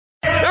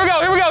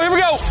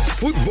go.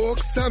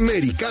 Footbox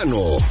Americano,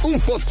 un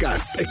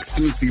podcast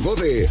exclusivo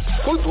de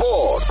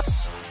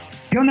Footbox.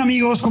 ¿Qué onda,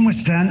 amigos? ¿Cómo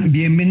están?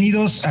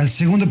 Bienvenidos al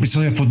segundo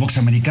episodio de Footbox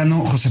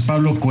Americano. José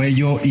Pablo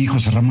Coello y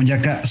José Ramón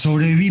Yaca.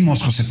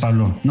 Sobrevivimos, José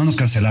Pablo. No nos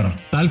cancelaron.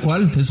 Tal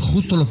cual, es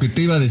justo lo que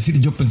te iba a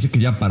decir. Yo pensé que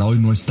ya para hoy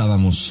no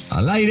estábamos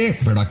al aire,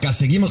 pero acá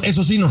seguimos.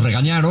 Eso sí, nos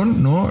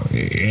regañaron, ¿no?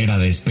 Era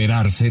de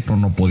esperarse,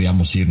 no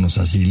podíamos irnos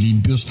así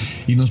limpios.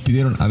 Y nos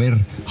pidieron, a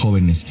ver,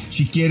 jóvenes,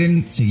 si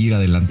quieren seguir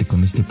adelante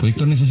con este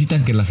proyecto,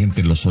 necesitan que la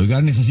gente los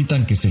oiga,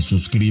 necesitan que se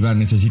suscriban,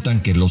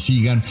 necesitan que los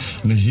sigan,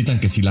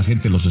 necesitan que si la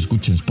gente los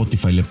escucha en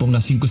Spotify le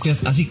ponga 5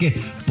 estrellas. Así que,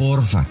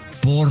 porfa,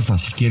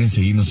 si quieren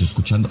seguirnos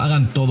escuchando,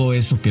 hagan todo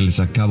eso que les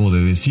acabo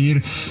de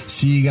decir.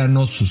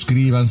 Síganos,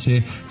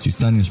 suscríbanse. Si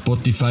están en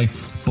Spotify,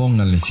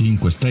 pónganle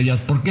 5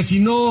 estrellas, porque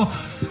si no,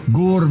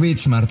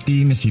 Gurbitz,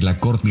 Martínez y la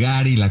corte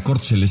Gary, la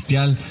corte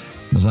celestial,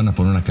 nos van a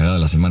poner una cagada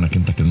la semana que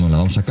entra que no la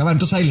vamos a acabar.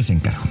 Entonces ahí les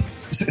encargo.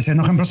 Se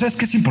enojan, pero ¿sabes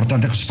qué es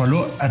importante, José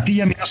Pablo? A ti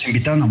y a mí nos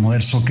invitaron a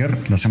Modern Soccer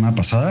la semana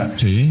pasada.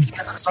 Sí.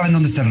 ¿Saben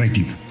dónde está el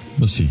rating?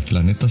 Pues sí,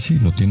 la neta sí,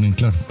 lo tienen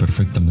claro,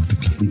 perfectamente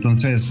claro.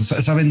 Entonces,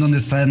 ¿saben dónde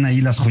están ahí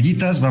las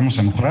joyitas? Vamos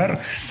a mejorar.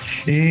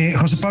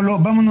 José Pablo,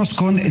 vámonos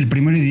con el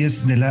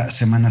 1-10 de la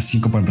semana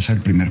 5 para empezar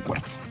el primer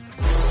cuarto.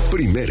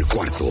 Primer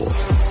cuarto.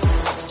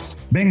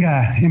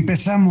 Venga,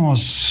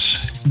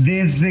 empezamos.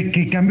 Desde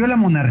que cambió la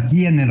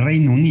monarquía en el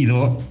Reino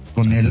Unido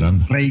con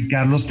el rey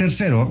Carlos III,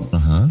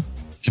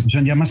 se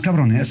pusieron ya más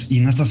cabrones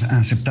y no estás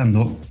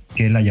aceptando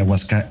que la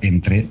ayahuasca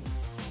entre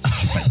a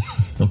su país.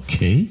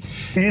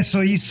 Ok.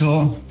 Eso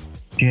hizo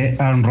que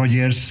Aaron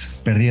Rodgers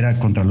perdiera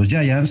contra los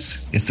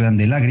Giants, estuvieran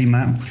de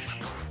lágrima,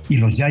 y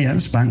los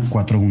Giants van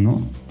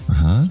 4-1,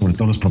 sobre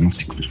todos los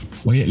pronósticos.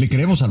 Oye, ¿le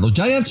creemos a los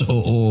Giants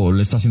o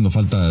le está haciendo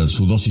falta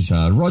su dosis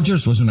a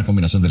Rodgers o es una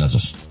combinación de las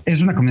dos?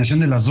 Es una combinación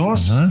de las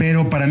dos,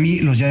 pero para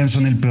mí los Giants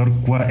son el peor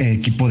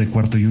equipo de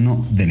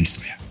 4-1 de la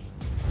historia.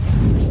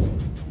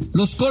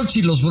 Los Colts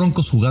y los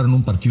Broncos jugaron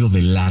un partido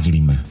de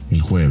lágrima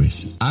el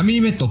jueves. A mí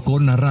me tocó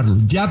narrarlo.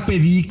 Ya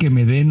pedí que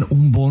me den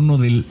un bono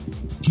del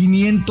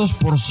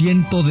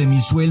 500% de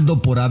mi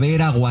sueldo por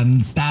haber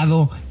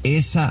aguantado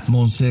esa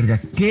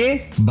monserga.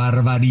 ¡Qué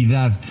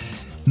barbaridad!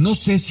 No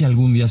sé si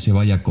algún día se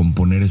vaya a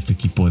componer este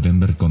equipo de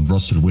Denver con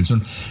Russell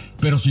Wilson,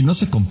 pero si no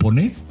se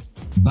compone,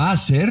 va a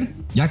ser,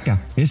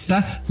 Yaca,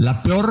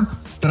 la peor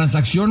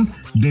transacción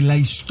de la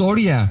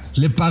historia.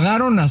 Le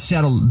pagaron a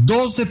Seattle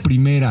 2 de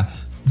primera,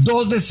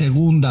 2 de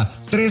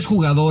segunda, 3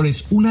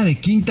 jugadores, 1 de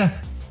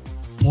quinta.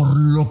 Por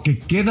lo que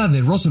queda de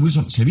Russell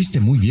Wilson, se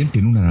viste muy bien,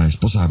 tiene una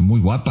esposa muy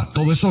guapa.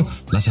 Todo eso,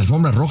 las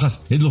alfombras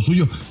rojas, es lo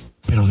suyo.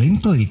 Pero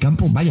dentro del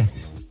campo, vaya,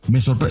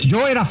 me sorprende.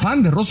 Yo era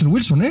fan de Russell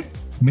Wilson,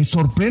 Me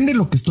sorprende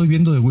lo que estoy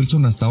viendo de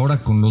Wilson hasta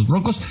ahora con los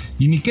Broncos.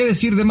 Y ni qué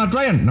decir de Matt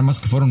Ryan, nada más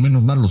que fueron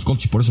menos mal los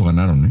Colts y por eso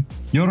ganaron,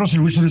 Yo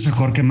Russell Wilson es el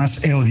jugador que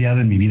más he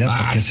odiado en mi vida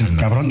porque es el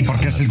cabrón,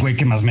 porque es el güey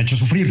que más me ha hecho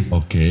sufrir.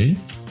 Ok.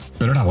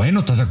 Pero era bueno,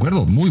 ¿estás de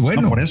acuerdo? Muy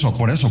bueno. No, por eso.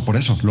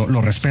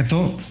 Lo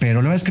respeto,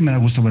 pero la verdad es que me da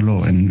gusto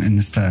verlo en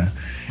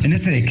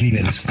este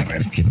declive de su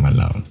carrera. Qué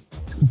malado.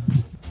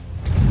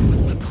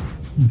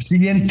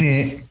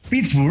 Siguiente,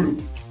 Pittsburgh.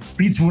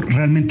 Pittsburgh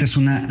realmente es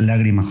una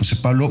lágrima, José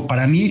Pablo.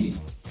 Para mí,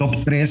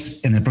 top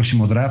 3 en el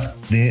próximo draft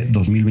de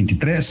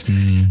 2023.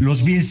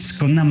 Los Bills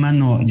con una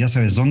mano, ya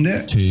sabes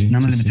dónde. Sí,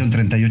 nada más le metieron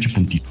 38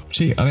 puntitos.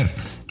 Sí, a ver,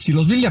 si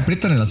los Bills le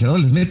aprietan el acelerador,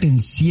 les meten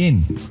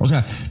 100. O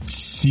sea,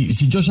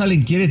 si Josh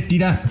Allen quiere,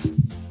 tira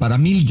para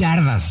 1000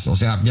 yardas. O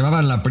sea,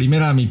 llevaban la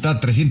primera mitad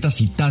 300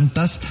 y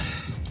tantas.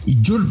 Y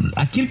yo,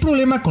 aquí el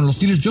problema con los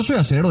Steelers, yo soy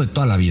acelero de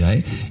toda la vida,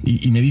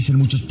 y me dicen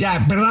muchos,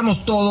 ya,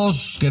 perdamos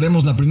todos,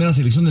 queremos la primera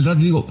selección del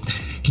draft. Y digo,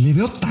 le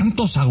veo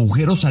tantos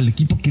agujeros al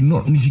equipo que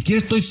ni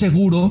siquiera estoy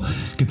seguro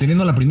que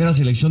teniendo la primera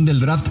selección del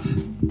draft,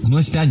 no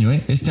este año,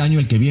 este año,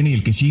 el que viene y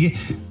el que sigue,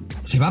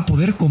 se va a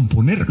poder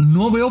componer.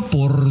 No veo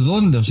por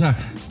dónde. O sea,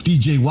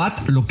 TJ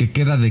Watt, lo que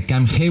queda de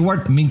Cam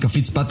Hayward, Minka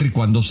Fitzpatrick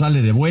cuando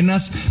sale de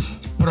buenas,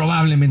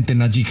 probablemente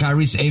Najee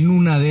Harris, en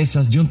una de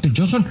esas Deontay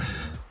Johnson.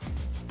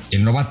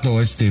 El novato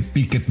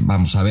Pickett,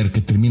 vamos a ver qué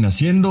termina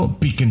haciendo.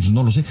 Pickens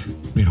no lo sé,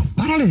 pero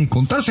párale de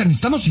contar. O sea,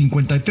 necesitamos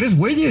 53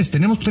 güeyes,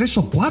 tenemos 3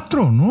 o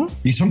 4, ¿no?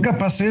 Y son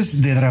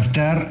capaces de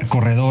draftar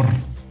corredor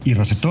y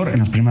receptor en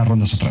las primeras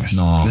rondas otra vez.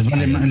 No, les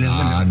vale.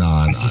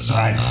 No.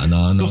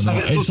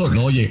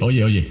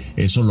 Oye,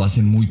 eso lo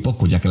hacen muy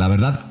poco, ya que la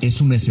verdad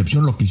es una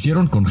excepción. Lo que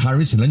hicieron con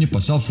Harris el año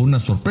pasado fue una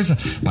sorpresa.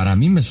 Para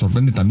mí me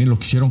sorprende también lo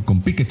que hicieron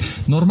con Pickett.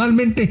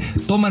 Normalmente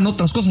toman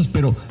otras cosas,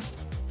 pero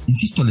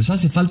insisto, les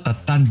hace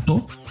falta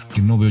tanto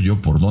que no veo yo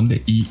por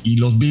dónde. Y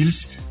los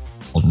Bills,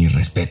 pues mis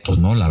respetos,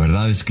 ¿no? La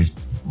verdad es que es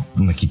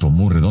un equipo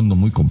muy redondo,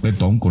 muy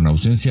completo, aún con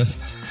ausencias.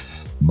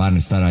 Van a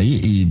estar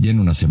ahí y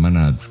viene una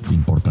semana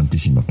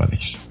importantísima para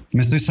ellos.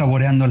 Me estoy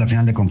saboreando la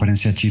final de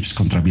conferencia Chiefs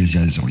contra Bills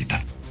ya desde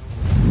ahorita.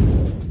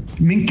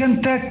 Me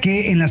encanta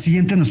que en la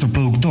siguiente nuestro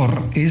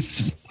productor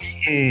es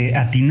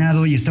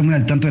atinado y está muy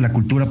al tanto de la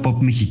cultura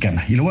pop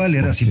mexicana. Y lo voy a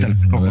leer así tal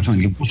como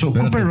le puso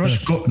Cooper Rush.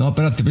 No,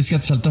 espérate, ves que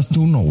te saltaste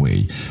uno,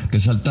 güey.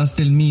 Te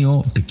saltaste el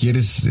mío, te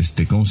quieres,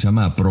 ¿cómo se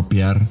llama?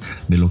 Apropiar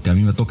de lo que a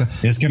mí me toca.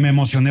 Es que me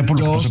emocioné por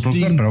lo que puso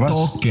el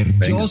productor,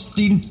 pero vas.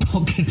 Justin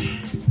Tucker.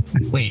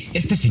 Güey,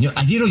 este señor,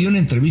 ayer oyó una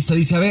entrevista,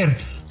 dice, a ver,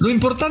 lo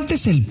importante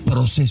es el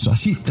proceso.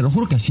 Así, te lo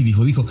juro que así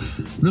dijo,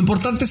 lo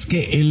importante es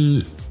que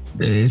el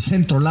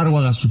centro largo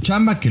haga su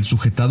chamba, que el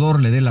sujetador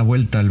le dé la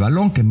vuelta al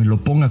balón, que me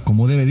lo ponga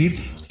como debe de ir.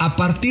 A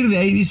partir de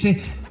ahí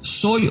dice,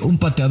 soy un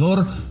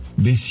pateador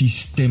de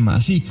sistema.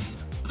 Así,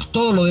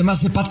 todo lo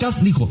demás se patea.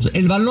 Dijo,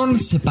 el balón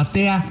se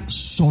patea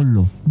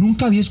solo.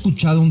 Nunca había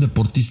escuchado a un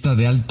deportista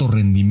de alto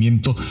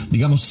rendimiento,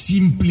 digamos,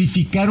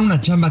 simplificar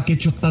una chamba que he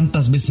hecho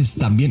tantas veces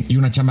también, y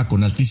una chamba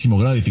con altísimo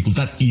grado de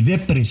dificultad y de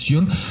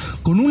presión,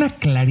 con una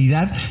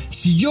claridad.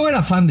 Si yo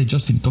era fan de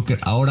Justin Tucker,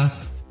 ahora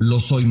lo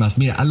soy más.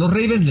 Mira, a los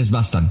Ravens les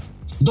bastan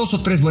 2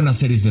 o 3 buenas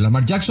series de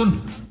Lamar Jackson,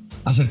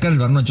 acercar el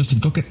balón a Justin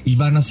Tucker y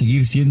van a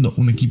seguir siendo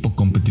un equipo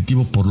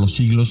competitivo por los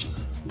siglos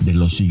de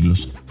los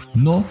siglos.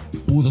 No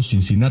pudo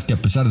Cincinnati, a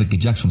pesar de que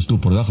Jackson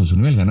estuvo por debajo de su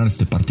nivel, ganar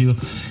este partido,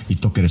 y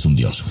Tucker es un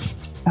dios.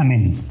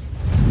 Amén.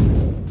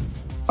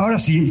 Ahora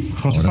sí,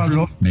 José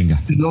Pablo, sí,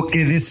 venga. Lo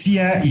que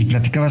decía y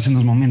platicaba hace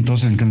unos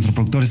momentos, en que nuestro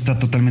productor está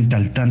totalmente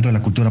al tanto de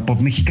la cultura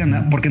pop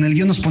mexicana, porque en el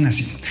guión nos pone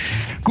así: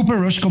 Cooper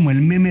Rush como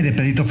el meme de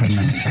Pedrito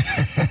Fernández.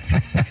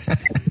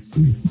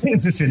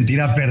 Se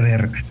sentirá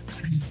perder.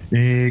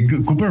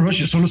 Cooper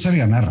Rush solo sabe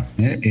ganar.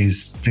 La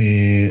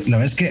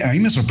verdad es que a mí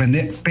me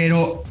sorprende,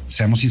 pero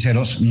seamos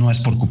sinceros, no es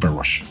por Cooper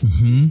Rush.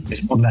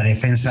 Es por la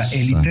defensa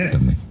élite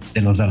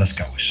de los Dallas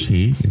Cowboys.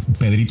 Sí,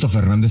 Pedrito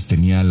Fernández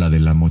tenía la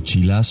de la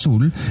mochila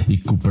azul y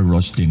Cooper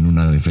Rush tiene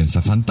una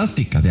defensa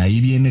fantástica. De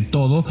ahí viene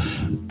todo.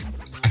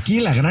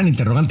 Aquí la gran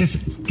interrogante es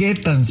qué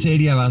tan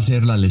seria va a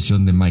ser la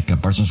lesión de Micah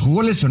Parsons.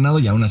 Jugó lesionado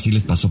y aún así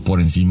les pasó por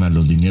encima.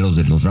 Los dineros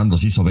de los Rams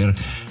los hizo ver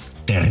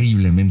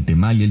terriblemente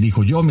mal, y él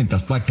dijo, yo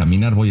mientras pueda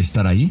caminar voy a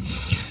estar ahí.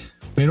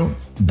 Pero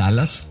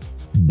Dallas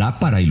da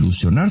para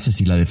ilusionarse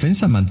si la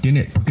defensa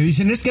mantiene, porque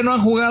dicen, es que no han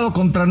jugado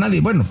contra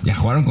nadie. Bueno, ya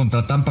jugaron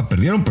contra Tampa,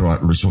 perdieron,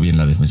 pero lo hizo bien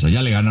la defensa,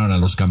 ya le ganaron a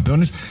los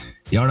campeones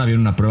y ahora viene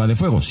una prueba de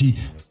fuego, sí,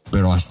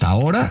 pero hasta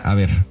ahora, a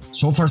ver,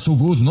 so far so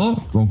good,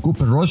 ¿no? Con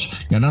Cooper Rush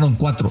ganaron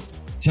 4.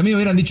 Si a mí me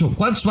hubieran dicho,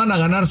 ¿cuántos van a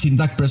ganar sin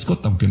Dak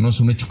Prescott? Aunque no es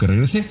un hecho que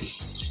regrese,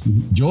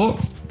 yo,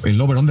 el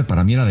over-under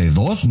para mí era de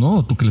 2,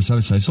 ¿no? ¿Tú qué le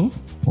sabes a eso?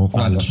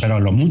 Pero a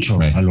lo mucho,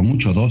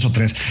 2 o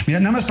 3. Mira,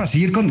 nada más para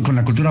seguir con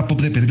la cultura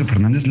pop de Pedro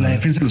Fernández, la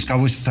defensa de los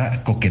Cowboys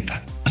está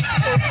coqueta.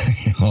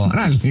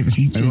 Órale,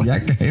 pinche,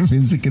 ya cae,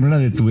 pensé que no era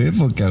de tu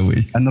época,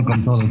 güey. Ando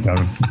con todo,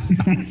 cabrón.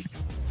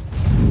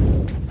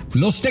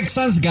 Los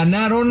Texans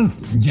ganaron,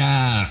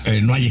 ya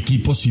no hay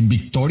equipo sin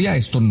victoria.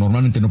 Esto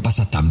normalmente no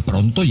pasa tan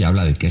pronto y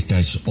habla de que esta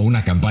es o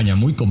una campaña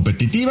muy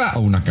competitiva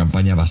o una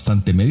campaña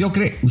bastante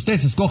mediocre.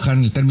 Ustedes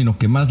escojan el término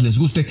que más les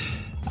guste.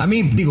 A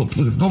mí, digo,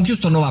 con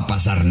Houston no va a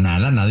pasar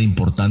nada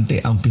importante,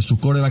 aunque su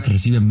quarterback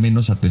recibe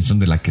menos atención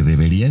de la que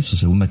debería en su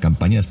segunda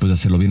campaña después de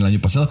hacerlo bien el año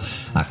pasado.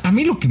 A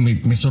mí lo que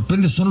me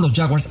sorprende son los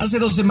Jaguars. Hace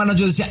 2 semanas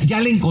yo decía, ya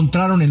le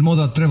encontraron el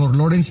modo a Trevor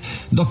Lawrence.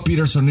 Doug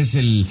Peterson es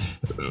el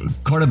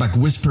quarterback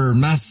whisperer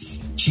más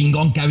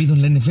chingón que ha habido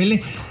en la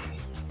NFL.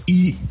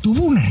 Y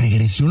tuvo una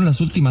regresión en las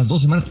últimas 2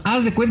 semanas.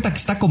 Haz de cuenta que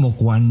está como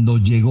cuando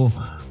llegó.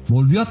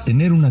 Volvió a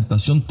tener una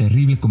actuación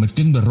terrible,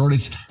 cometiendo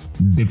errores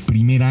de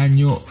primer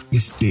año.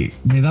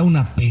 Me da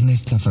una pena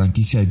esta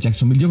franquicia de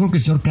Jacksonville. Yo creo que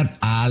el señor Khan,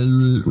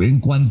 en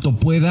cuanto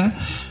pueda,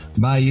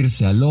 va a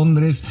irse a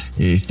Londres,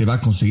 va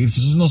a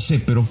conseguirse eso, no sé,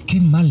 pero qué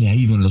mal le ha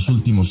ido en los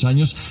últimos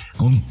años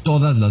con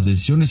todas las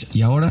decisiones,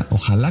 y ahora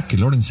ojalá que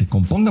Lawrence se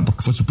componga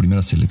porque fue su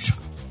primera selección.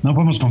 No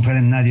podemos confiar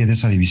en nadie de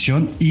esa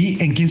división,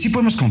 y en quien sí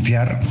podemos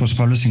confiar, José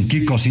Pablo, es en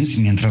Kirk Cousins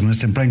mientras no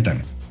esté en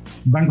primetime.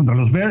 Van contra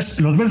los Bears.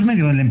 Los Bears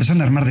medio le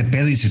empezaron a armar de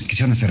pedo y se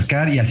quisieron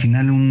acercar, y al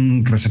final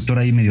un receptor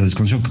ahí medio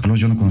desconocido que por lo menos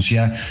yo no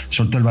conocía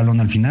soltó el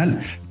balón al final,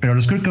 pero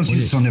los Kirk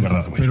Cousins son de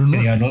verdad, güey. Pero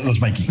no, los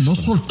Vikings. No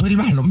soltó el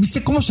balón.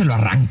 ¿Viste cómo se lo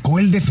arrancó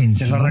el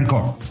defensivo? Se lo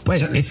arrancó.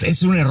 Pues,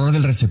 es un error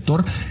del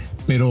receptor,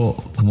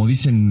 pero como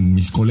dicen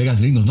mis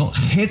colegas gringos, ¿no?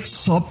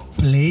 Heads up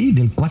play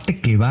del cuate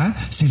que va,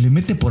 se le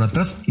mete por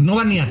atrás y no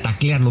va ni a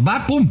taclearlo.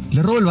 Va, pum,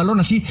 le roba el balón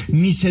así,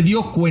 ni se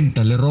dio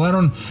cuenta. Le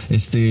robaron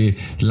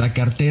la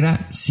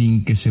cartera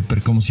sin que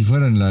como si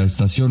fuera en la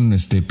estación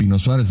Pino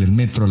Suárez del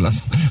metro a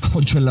las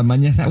 8 de la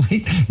mañana,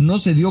 güey. No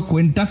se dio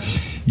cuenta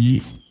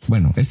y...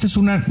 Bueno, esta es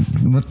una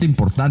nota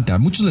importante. A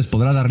muchos les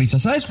podrá dar risa.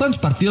 ¿Sabes cuántos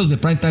partidos de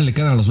primetime le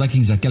quedan a los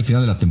Vikings de aquí al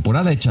final de la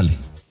temporada? Échale.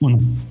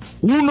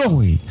 1,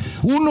 güey.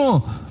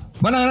 1.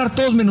 Van a ganar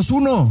todos menos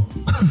 1.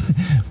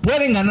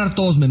 Pueden ganar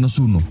todos menos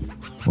 1.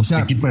 O sea,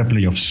 equipo de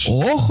playoffs.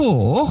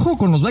 Ojo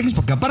con los Vikings,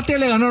 porque aparte ya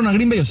le ganaron a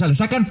Green Bay. O sea, le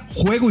sacan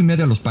juego y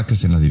medio a los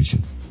Packers en la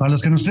división. Para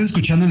los que nos estén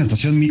escuchando en la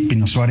estación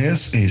Pino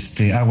Suárez,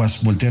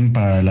 aguas, volteen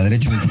para la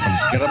derecha y para la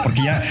izquierda,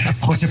 porque ya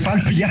José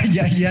Pablo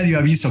ya dio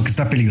aviso que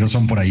está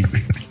peligrosón por ahí.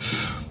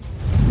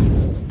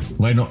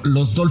 Bueno,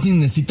 los Dolphins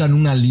necesitan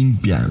una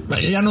limpia.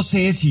 Ya no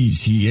sé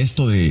si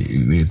esto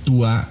de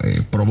Tua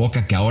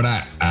provoca que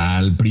ahora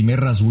al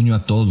primer rasguño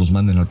a todos los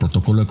manden al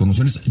protocolo de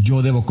conmociones.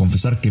 Yo debo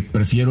confesar que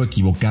prefiero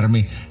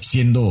equivocarme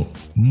siendo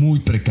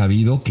muy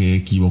precavido que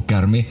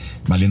equivocarme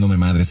valiéndome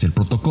madres el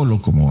protocolo,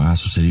 como ha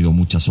sucedido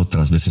muchas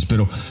otras veces.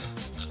 Pero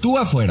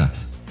Tua afuera.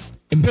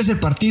 Empieza el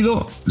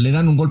partido, le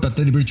dan un golpe a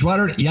Teddy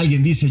Bridgewater y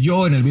alguien dice,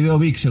 yo en el video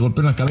vi que se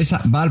golpeó en la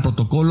cabeza, va al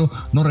protocolo,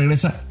 no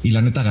regresa y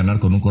la neta ganar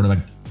con un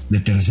quarterback de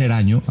tercer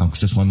año, aunque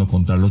estés jugando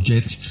contra los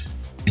Jets,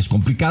 es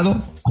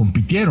complicado.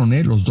 Compitieron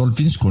los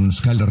Dolphins con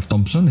Skylar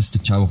Thompson, este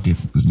chavo que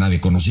pues,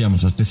 nadie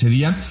conocíamos hasta ese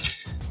día.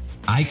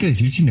 Hay que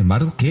decir, sin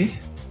embargo, que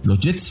los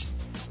Jets,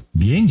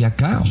 bien ya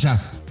acá, o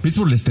sea,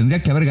 Pittsburgh les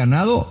tendría que haber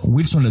ganado,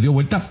 Wilson le dio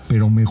vuelta,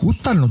 pero me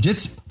gustan los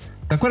Jets.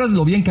 ¿Te acuerdas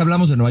lo bien que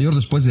hablamos de Nueva York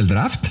después del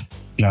draft?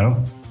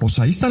 Claro. Pues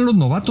ahí están los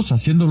novatos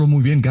haciéndolo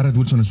muy bien. Garrett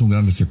Wilson es un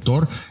gran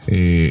receptor.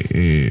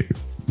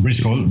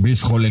 Breece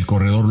Hall, el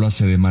corredor, lo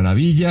hace de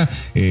maravilla.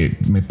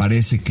 Me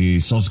parece que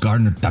Sauce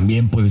Gardner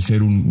también puede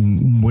ser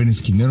un buen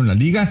esquinero en la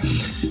liga.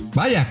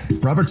 Vaya,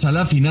 Robert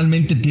Saleh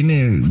finalmente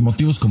tiene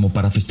motivos como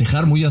para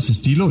festejar muy a su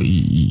estilo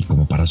y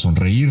como para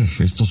sonreír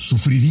estos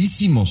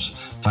sufridísimos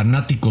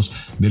fanáticos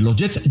de los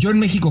Jets. Yo en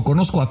México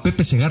conozco a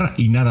Pepe Segarra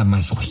y nada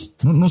más, güey.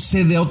 No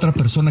sé de otra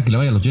persona que le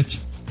vaya a los Jets.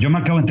 Yo me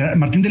acabo de enterar.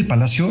 Martín del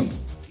Palacio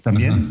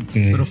también.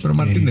 Pero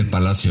Martín del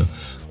Palacio,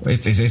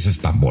 ese es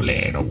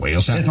pambolero, güey.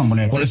 O sea, es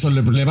pambolero, por eso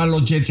le va a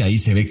los Jets y ahí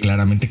se ve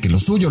claramente que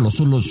los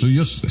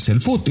suyos es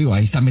el fútbol. Digo,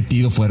 ahí está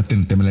metido fuerte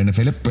en el tema de la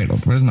NFL, pero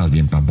es más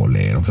bien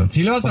pambolero. O sea,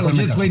 si le vas a los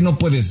Jets, güey, no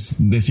puedes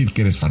decir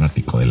que eres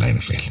fanático de la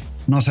NFL.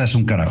 No seas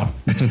un carajo.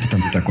 Estoy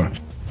totalmente de acuerdo.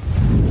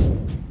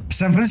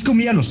 San Francisco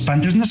humilla a los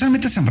Panthers. No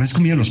solamente San Francisco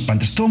humilla a los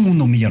Panthers, todo el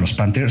mundo humilla a los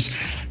Panthers.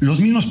 Los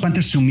mismos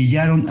Panthers se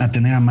humillaron a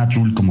tener a Matt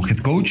Rule como head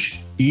coach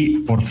y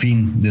por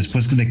fin,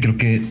 después de creo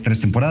que 3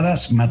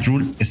 temporadas, Matt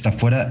Rule está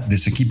fuera de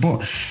ese equipo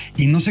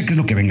y no sé qué es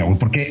lo que venga, güey,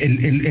 porque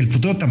el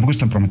futuro tampoco es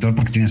tan prometedor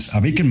porque tienes a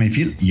Baker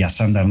Mayfield y a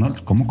Sam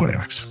Darnold como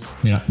quarterbacks.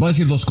 Mira, voy a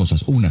decir dos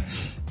cosas. Una,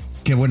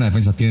 qué buena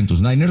defensa tienen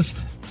tus Niners.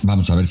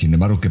 Vamos a ver, sin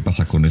embargo, qué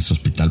pasa con ese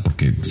hospital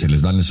porque se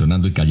les van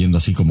lesionando y cayendo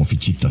así como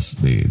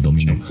fichitas de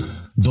dominó. Sí.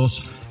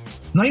 Dos,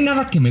 no hay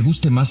nada que me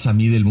guste más a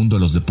mí del mundo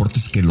de los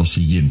deportes que lo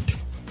siguiente.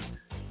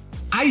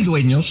 Hay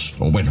dueños,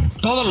 o bueno,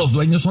 todos los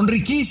dueños son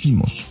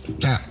riquísimos.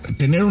 O sea,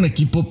 tener un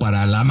equipo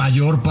para la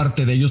mayor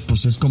parte de ellos,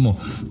 pues es como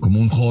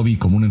un hobby,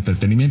 como un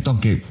entretenimiento,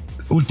 aunque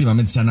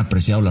últimamente se han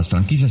apreciado las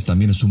franquicias,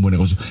 también es un buen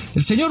negocio.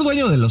 El señor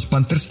dueño de los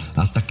Panthers,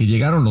 hasta que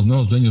llegaron los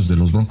nuevos dueños de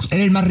los Broncos,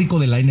 era el más rico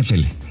de la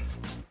NFL.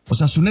 O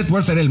sea, su net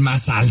worth era el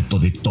más alto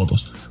de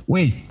todos.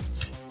 Güey,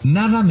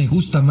 nada me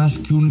gusta más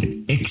que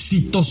un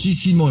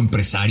exitosísimo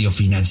empresario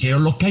financiero,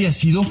 lo que haya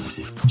sido,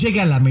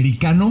 llegue al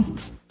americano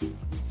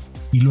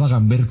y lo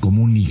hagan ver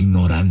como un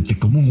ignorante,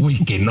 como un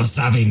güey que no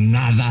sabe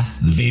nada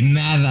de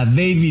nada.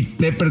 David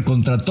Tepper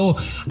contrató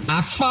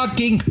a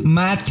fucking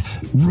Matt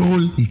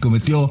Rule y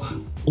cometió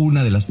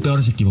una de las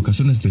peores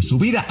equivocaciones de su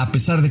vida, a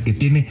pesar de que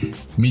tiene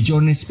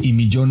millones y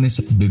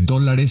millones de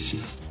dólares.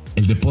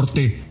 El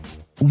deporte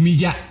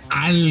humilla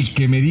al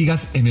que me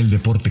digas en el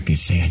deporte que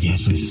sea, y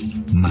eso es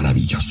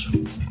maravilloso.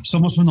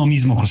 Somos uno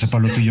mismo, José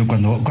Pablo, tú y yo,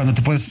 cuando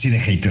te pones así de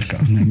hater,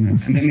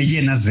 cabrón. Me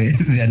llenas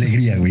de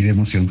alegría, güey, de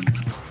emoción.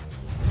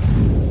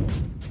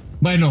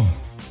 Bueno,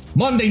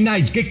 Monday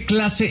Night, qué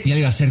clase. Ya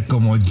iba a ser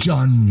como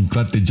mi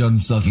cuate John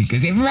Sutton, que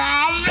se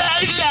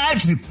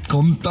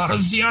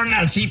contorsiona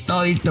así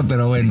todito,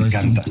 pero bueno, es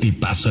un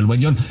tipazo el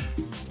buen John.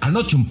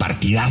 Anoche un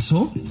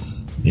partidazo.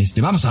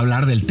 Vamos a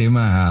hablar del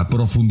tema a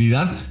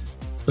profundidad,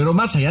 pero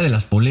más allá de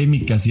las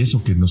polémicas y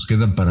eso que nos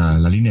quedan para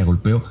la línea de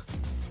golpeo,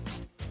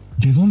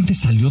 ¿de dónde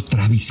salió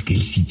Travis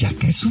Kelce ya?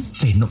 Que es un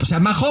fenómeno. O sea,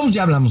 Mahomes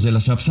ya hablamos de la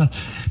semana pasada,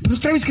 pero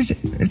Travis Kelce,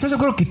 ¿estás de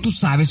acuerdo que tú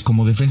sabes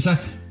como defensa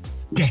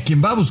que a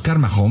quien va a buscar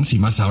Mahomes, y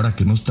más ahora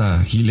que no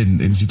está Hill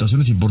en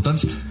situaciones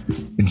importantes,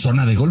 en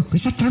zona de gol,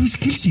 es a Travis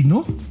Kelce,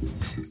 ¿no?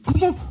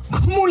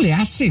 ¿Cómo le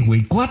hace,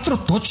 güey?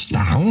 4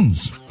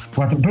 touchdowns.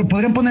 4, pero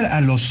podrían poner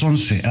a los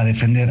 11 a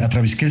defender a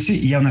Travis Kelce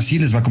y aún así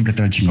les va a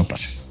completar el chingo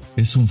pase.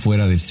 Es un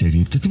fuera de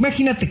serie.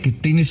 Imagínate que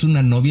tienes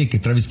una novia y que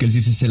Travis Kelce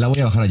dice, se la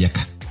voy a bajar allá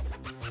acá.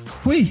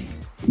 Güey,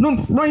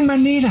 no hay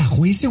manera,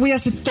 güey. Ese güey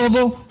hace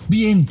todo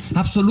bien,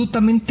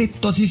 absolutamente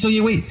todo. Así dice, oye,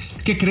 güey,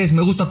 ¿qué crees?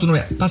 Me gusta tu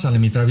novia. Pásale,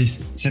 mi Travis.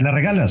 Se la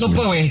regalas. No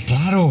puedo, güey.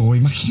 Claro, güey.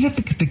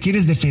 Imagínate que te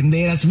quieres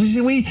defender. Así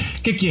dice, güey,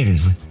 ¿qué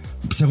quieres, güey?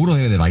 Seguro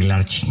debe de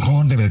bailar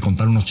chingón, debe de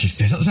contar unos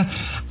chistes. O sea,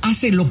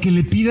 hace lo que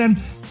le pidan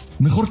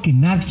mejor que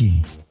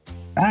nadie.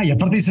 Ah, y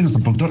aparte dice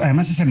nuestro productor,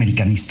 además es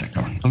americanista,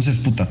 cabrón. Entonces,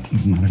 puta,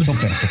 madre, todo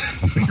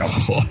perfecto.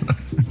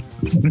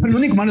 Lo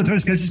único malo de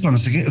Travis Kelce es cuando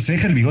se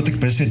deja el bigote que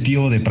parece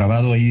tío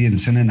depravado ahí en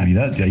cena de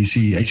Navidad. Y ahí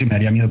sí me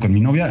daría miedo con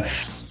mi novia.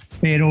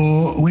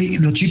 Pero, güey,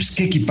 los Chiefs,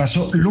 qué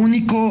equipazo. Lo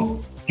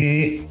único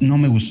que no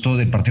me gustó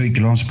del partido y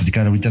que lo vamos a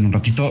platicar ahorita en un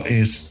ratito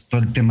es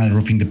todo el tema del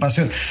roughing the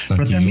passer.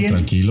 Pero también,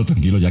 tranquilo,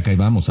 ya que ahí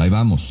vamos. Ahí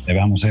vamos,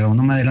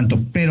 no me adelanto.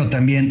 Pero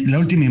también la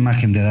última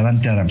imagen de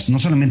Davante Adams, no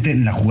solamente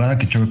en la jugada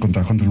que choca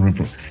contra Hunter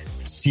Renfrow,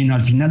 sino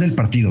al final del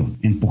partido,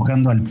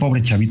 empujando al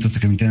pobre chavito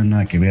que no tiene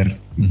nada que ver,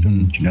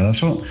 un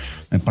chingadazo,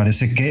 me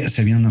parece que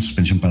se viene una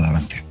suspensión para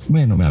adelante.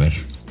 Bueno, a ver,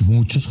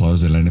 muchos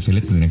jugadores de la NFL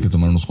tendrían que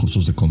tomar unos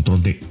cursos de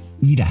control de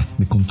ira,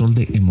 de control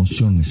de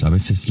emociones. A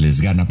veces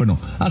les gana. Bueno,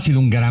 ha sido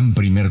un gran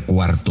primer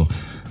cuarto.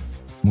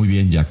 Muy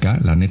bien, Yaka,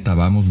 la neta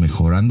vamos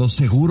mejorando.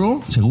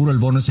 Seguro el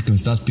bono ese que me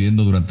estabas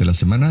pidiendo durante la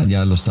semana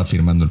ya lo está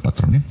firmando el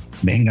patrón, ¿eh?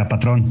 Venga,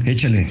 patrón,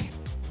 échale.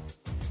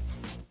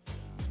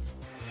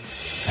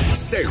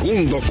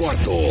 Segundo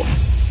cuarto.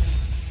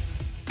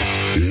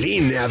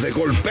 Línea de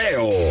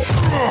golpeo.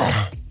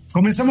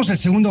 Comenzamos el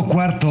segundo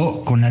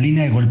cuarto con la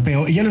línea de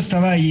golpeo y ya lo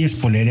estaba ahí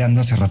spoilereando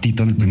hace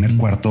ratito en el primer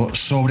cuarto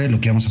sobre lo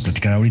que vamos a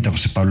platicar ahorita,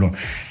 José Pablo.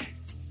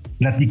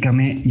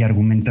 Platícame y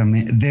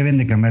argumentame, ¿deben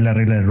de cambiar la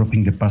regla de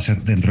roughing the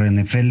passer dentro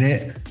de NFL?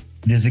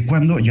 ¿Desde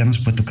cuándo ya nos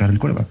puede tocar el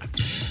quarterback?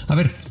 A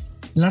ver,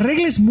 la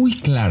regla es muy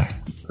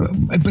clara.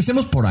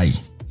 Empecemos por ahí.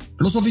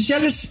 Los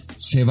oficiales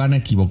se van a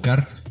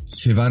equivocar,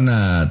 se van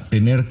a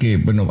tener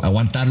que,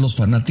 aguantar los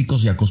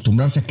fanáticos y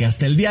acostumbrarse a que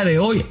hasta el día de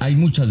hoy hay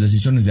muchas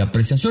decisiones de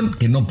apreciación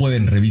que no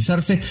pueden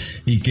revisarse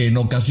y que en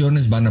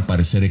ocasiones van a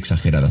parecer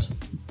exageradas.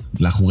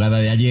 La jugada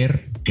de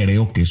ayer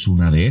creo que es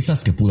una de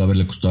esas que pudo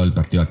haberle costado el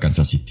partido a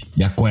Kansas City.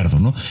 De acuerdo,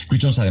 ¿no?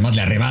 Chris Jones además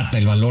le arrebata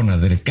el balón a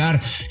Derek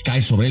Carr,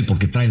 cae sobre él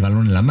porque trae el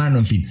balón en la mano,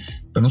 en fin.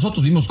 Pero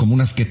nosotros vimos como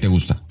unas que te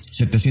gusta,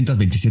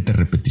 727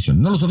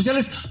 repeticiones. No, los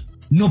oficiales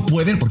no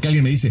pueden, porque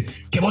alguien me dice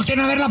que volteen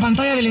a ver la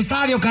pantalla del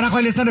estadio, carajo,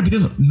 ahí le están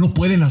repitiendo. No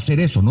pueden hacer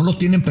eso, no los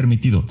tienen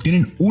permitido.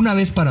 Tienen una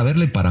vez para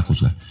verla y para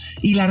juzgar.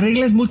 Y la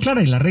regla es muy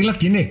clara, y la regla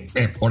tiene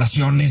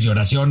oraciones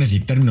y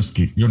términos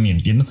que yo ni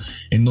entiendo,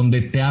 en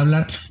donde te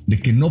habla de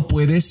que no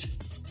puedes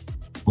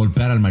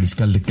golpear al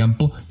mariscal de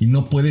campo y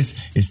no puedes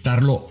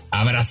estarlo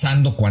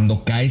abrazando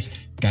cuando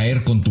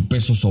caer con tu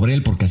peso sobre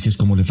él, porque así es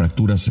como le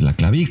fracturas la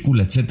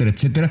clavícula, etcétera,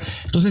 etcétera.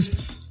 Entonces,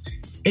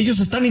 ellos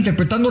están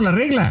interpretando la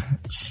regla.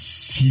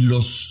 Si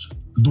los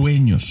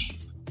dueños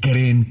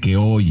creen que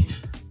hoy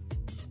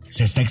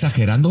se está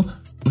exagerando,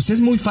 pues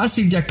es muy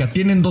fácil, ya que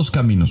tienen dos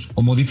caminos.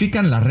 O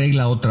modifican la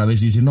regla otra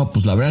vez y dicen, no,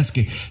 pues la verdad es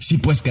que sí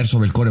puedes caer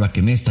sobre el quarterback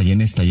en esta y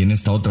en esta y en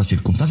esta otra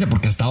circunstancia,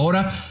 porque hasta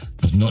ahora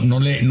pues no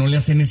le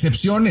hacen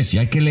excepciones y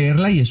hay que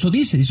leerla, y eso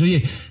dice,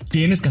 oye,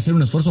 tienes que hacer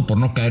un esfuerzo por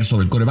no caer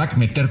sobre el quarterback,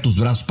 meter tus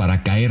brazos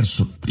para caer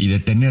y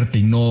detenerte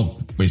y no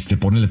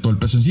ponerle todo el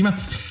peso encima.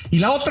 Y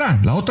la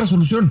otra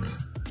solución,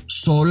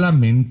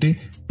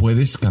 solamente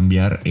puedes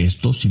cambiar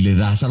esto si le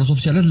das a los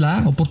oficiales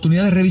la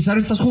oportunidad de revisar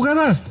estas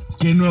jugadas,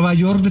 que Nueva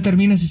York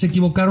determine si se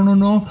equivocaron o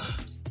no,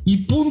 y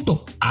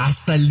punto.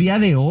 Hasta el día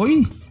de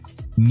hoy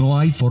no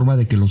hay forma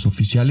de que los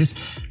oficiales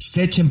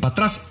se echen para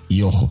atrás.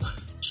 Y ojo,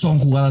 son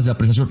jugadas de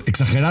apreciación.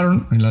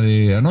 ¿Exageraron en la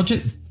de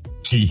anoche?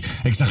 Sí.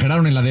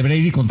 ¿Exageraron en la de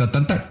Brady contra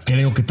Atlanta?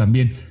 Creo que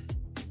también.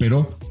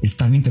 Pero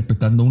están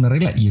interpretando una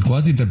regla, y en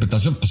jugadas de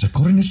interpretación pues se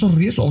corren esos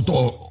riesgos,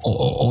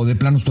 o de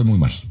plano estoy muy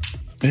mal.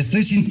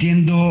 Estoy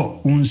sintiendo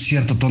un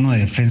cierto tono de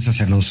defensa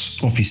hacia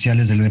los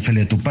oficiales del NFL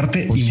de tu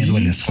parte, pues y sí, me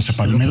dueles, José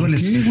Pablo, me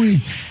dueles. ¿Qué, güey?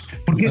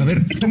 Porque, a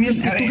ver, ¿tú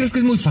crees que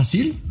es muy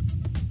fácil?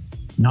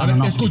 No, a ver,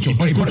 no, te escucho.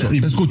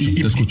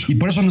 Y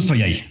por eso no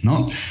estoy ahí,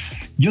 ¿no?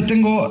 Yo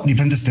tengo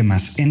diferentes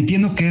temas.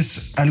 Entiendo que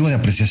es algo de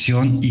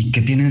apreciación y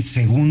que tienen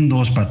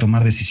segundos para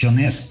tomar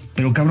decisiones,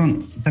 pero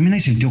cabrón, también hay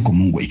sentido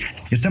común, güey.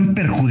 Están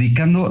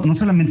perjudicando no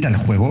solamente al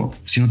juego,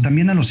 sino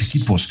también a los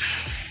equipos.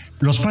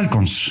 Los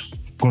Falcons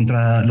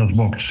contra los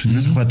Bucs, en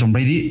esa jugada de Tom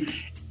Brady,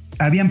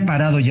 habían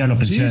parado ya la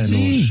ofensiva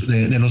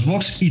de los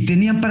Bucs y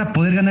tenían para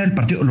poder ganar el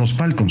partido los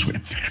Falcons, güey.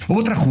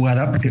 Hubo otra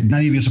jugada, porque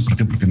nadie vio ese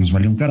partido porque nos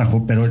valió un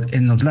carajo, pero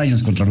en los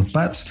Lions contra los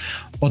Pats,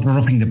 otro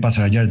roughing de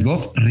passer a Jared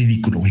Goff,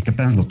 ridículo, güey, que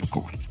apenas lo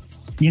tocó, güey.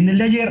 Y en el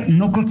de ayer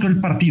no costó el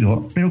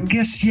partido, pero ¿qué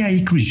hacía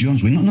ahí Chris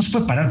Jones, güey? No se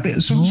puede parar,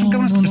 son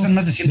cabrones que pesan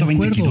más de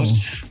 120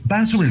 kilos,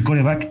 van sobre el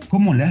quarterback,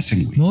 ¿cómo le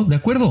hacen, güey? No, de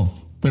acuerdo,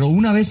 pero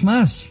una vez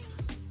más,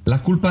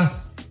 la culpa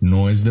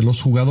no es de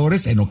los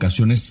jugadores, en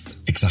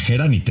ocasiones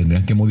exageran y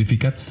tendrían que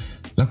modificar.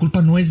 La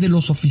culpa no es de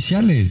los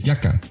oficiales,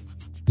 Yaka.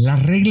 La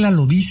regla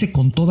lo dice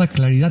con toda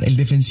claridad. El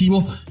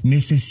defensivo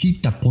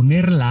necesita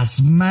poner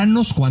las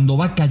manos cuando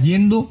va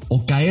cayendo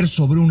o caer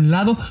sobre un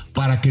lado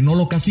para que no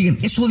lo castiguen.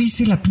 Eso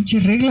dice la pinche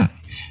regla.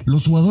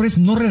 Los jugadores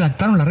no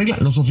redactaron la regla,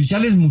 los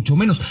oficiales mucho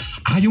menos.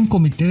 Hay un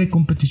comité de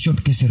competición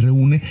que se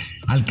reúne,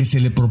 al que se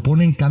le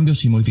proponen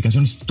cambios y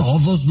modificaciones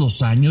todos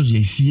los años,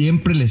 y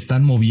siempre le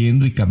están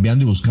moviendo y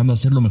cambiando y buscando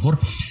hacerlo mejor.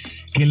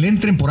 Que le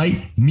entren por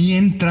ahí.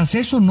 Mientras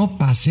eso no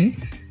pase,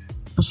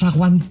 pues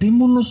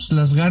aguantémonos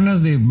las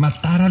ganas de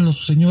matar a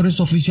los señores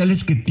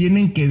oficiales que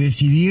tienen que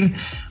decidir.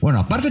 Bueno,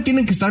 aparte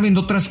tienen que estar viendo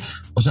otras,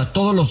 o sea,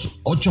 todos los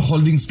 8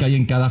 holdings que hay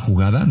en cada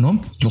jugada,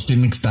 ¿no? Los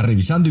tienen que estar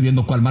revisando y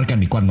viendo cuál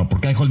marcan y cuál no,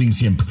 porque hay holdings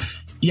siempre.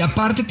 Y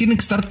aparte tienen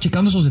que estar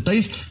checando esos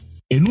detalles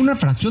en una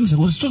fracción de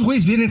segundos. Estos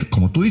güeyes vienen,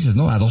 como tú dices,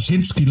 ¿no? A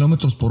 200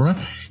 kilómetros por hora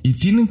y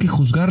tienen que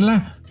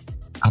juzgarla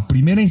a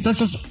primera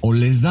instancia. O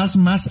les das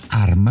más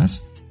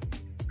armas,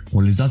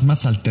 o les das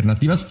más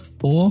alternativas,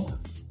 o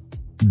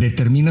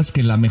determinas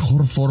que la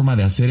mejor forma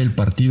de hacer el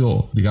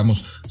partido,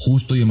 digamos,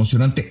 justo y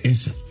emocionante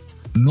es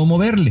no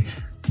moverle.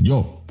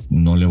 Yo,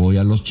 no le voy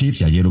a los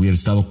Chiefs y ayer hubiera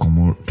estado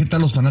como... ¿Qué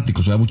tal los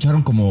fanáticos? Le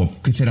abucharon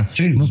como, ¿qué será?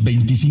 Sí. Unos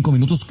 25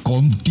 minutos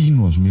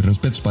continuos. Mis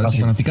respetos para esa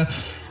fanática.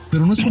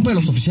 Pero no es culpa de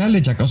los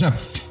oficiales, Jack. O sea,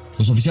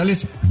 los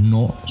oficiales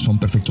no son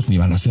perfectos ni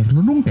van a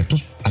serlo nunca.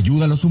 Entonces,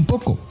 ayúdalos un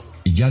poco.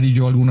 Y ya di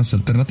yo algunas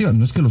alternativas.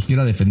 No es que los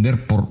quiera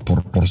defender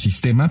por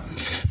sistema,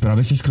 pero a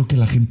veces creo que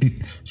la gente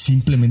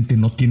simplemente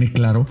no tiene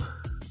claro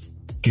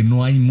que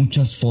no hay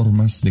muchas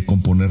formas de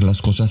componer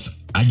las cosas.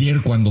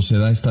 Ayer cuando se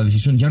da esta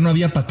decisión ya no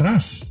había para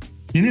atrás.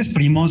 ¿Tienes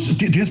primos,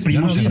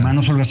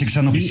 hermanos o algo así que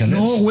sean oficiales?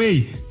 No,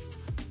 güey.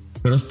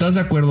 Pero ¿estás de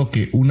acuerdo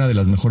que una de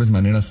las mejores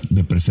maneras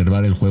de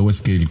preservar el juego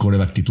es que el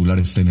quarterback titular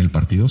esté en el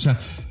partido? O sea,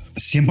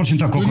 100%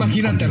 de acuerdo.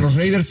 Imagínate a los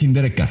Raiders sin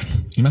Derek Carr.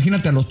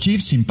 Imagínate a los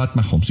Chiefs sin Pat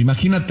Mahomes.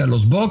 Imagínate a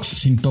los Bucks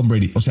sin Tom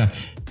Brady. O sea,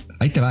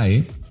 ahí te va,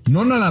 ¿eh?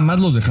 No nada más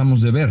los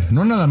dejamos de ver.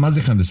 No nada más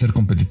dejan de ser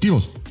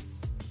competitivos.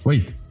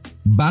 Güey,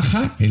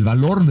 baja el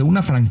valor de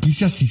una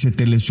franquicia si se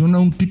te lesiona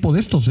un tipo de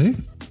estos, ¿eh?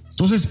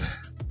 Entonces,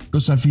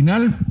 pues al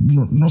final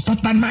no está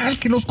tan mal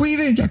que los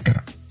cuide,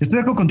 Yaka. Estoy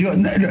de acuerdo contigo.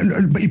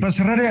 Y para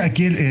cerrar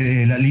aquí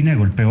la línea de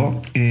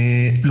golpeo,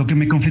 lo que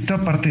me conflictó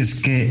aparte es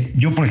que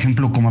yo, por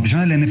ejemplo, como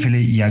aficionado de la NFL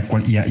y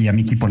a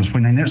mi equipo, los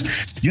 49ers,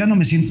 yo ya no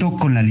me siento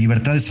con la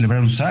libertad de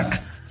celebrar un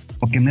sack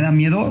porque me da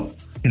miedo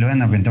que le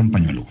vayan a aventar un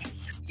pañuelo, güey.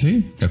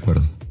 Sí, de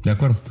acuerdo.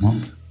 ¿No?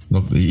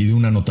 Y de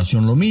una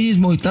anotación lo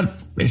mismo y tal.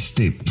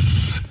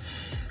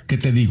 ¿Qué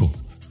te digo?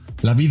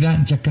 La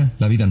vida, Yaka,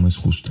 la vida no es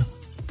justa.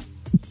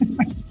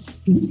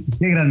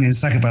 Qué gran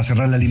mensaje para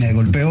cerrar la línea de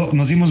golpeo.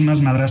 Nos dimos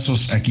más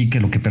madrazos aquí que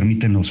lo que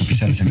permiten los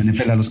oficiales en la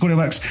NFL a los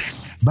quarterbacks.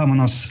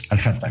 Vámonos al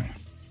halftime.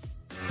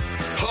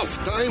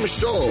 Halftime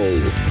Show.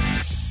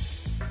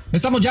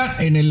 Estamos ya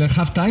en el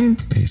halftime,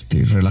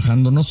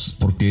 relajándonos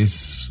porque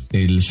es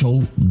el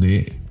show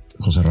de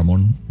José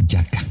Ramón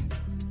Yaka.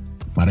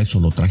 Para eso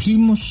lo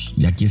trajimos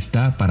y aquí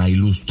está para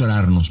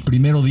ilustrarnos.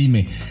 Primero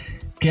dime,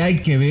 ¿qué hay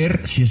que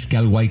ver? Si es que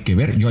algo hay que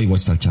ver. Yo ahí voy a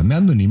estar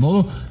chameando, ni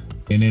modo.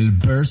 En el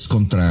Bears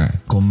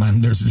contra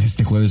Commanders de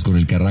este jueves con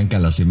el que arranca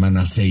la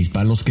semana 6.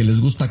 Para los que les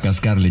gusta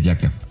cascarle,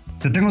 Yaka.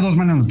 Te tengo dos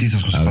malas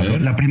noticias, José Pablo.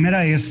 La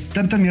primera es,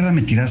 tanta mierda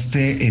me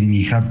tiraste en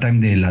mi halftime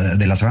de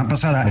la semana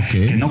pasada,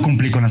 que no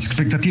cumplí con las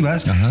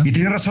expectativas. Ajá. Y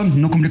tienes razón,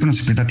 no cumplí con las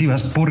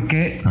expectativas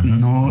porque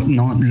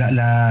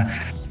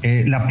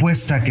la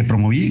apuesta que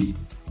promoví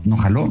no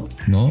jaló.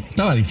 No,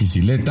 estaba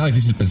difícil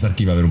pensar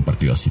que iba a haber un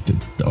partido así.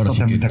 Ahora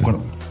totalmente sí que... de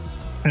acuerdo.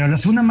 Pero la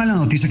segunda mala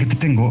noticia que te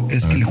tengo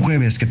es que el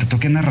jueves que te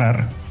toque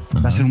narrar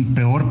va a ser un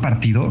peor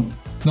partido.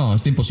 No,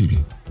 está imposible.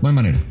 No hay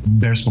manera.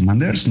 Bears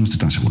Commanders, no estoy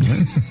tan seguro.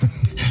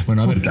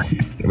 Bueno, a ver,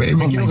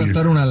 me quiero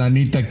gastar una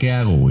lanita. ¿Qué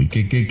hago, güey?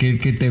 ¿Qué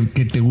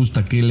te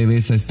gusta? ¿Qué le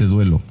ves a este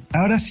duelo?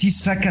 Ahora sí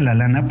saca la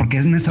lana, porque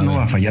en esta no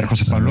va a fallar,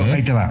 José Pablo.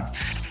 Ahí te va.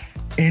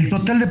 El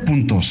total de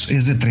puntos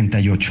es de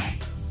 38.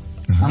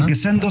 Ajá. Aunque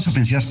sean dos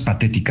ofensivas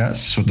patéticas,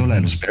 sobre todo la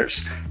de los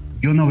Bears,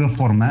 yo no veo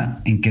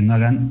forma en que no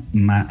hagan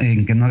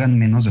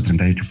menos de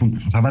 38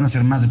 puntos. O sea, van a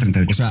ser más de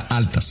 38. O sea,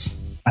 altas.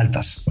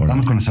 Ahora.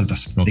 Vamos con las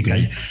altas. Okay. De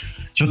calle.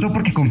 Sobre todo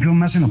porque confío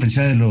más en la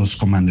ofensiva de los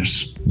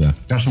Commanders. Yeah.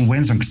 Carson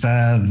Wentz, aunque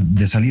está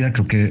de salida,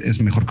 creo que es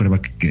mejor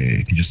quarterback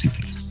que Justin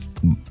Fields.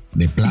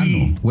 De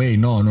plano. Güey,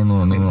 no.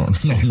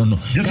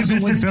 Justin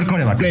Fields es el peor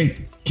quarterback. Güey,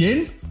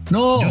 ¿quién?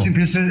 No. Justin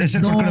Fields es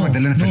el peor quarterback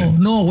del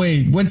NFL. No,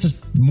 güey. Wentz es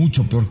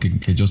mucho peor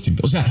que Justin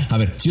Fields. O sea, a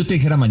ver, si yo te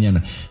dijera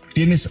mañana,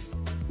 tienes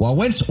o a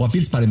Wentz o a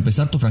Fields para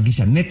empezar tu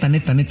franquicia, neta,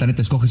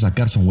 escoges a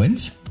Carson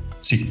Wentz.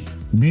 Sí.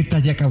 Neta,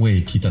 Yaka,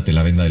 güey, quítate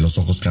la venda de los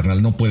ojos,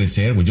 carnal. No puede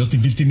ser, güey.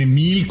 Justin Fields tiene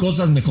 1000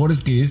 cosas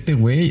mejores que este,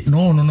 güey.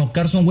 No.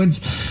 Carson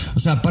Wentz, o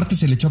sea, aparte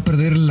se le echó a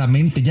perder la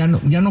mente. Ya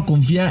no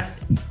confía.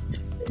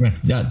 Bueno,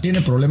 ya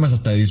tiene problemas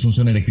hasta de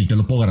disfunción eréctil, te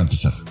lo puedo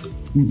garantizar.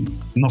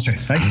 No sé.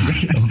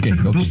 Okay,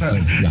 tú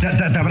sabes,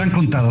 te habrán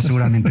contado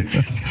seguramente.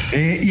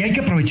 Y hay que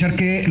aprovechar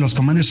que los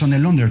Commanders son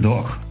el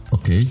underdog.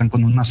 Okay. Están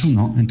con un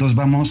 +1. Entonces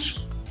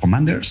vamos,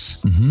 Commanders.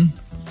 Uh-huh.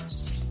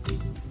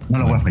 No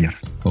lo voy a fallar.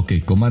 Ok,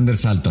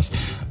 Commanders altas.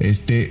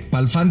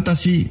 Para el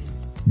Fantasy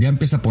ya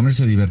empieza a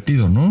ponerse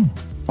divertido, ¿no?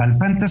 Para el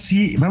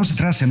Fantasy vamos a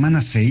entrar a semana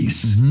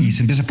 6 y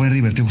se empieza a poner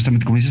divertido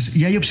justamente como dices.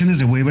 Y hay opciones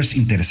de waivers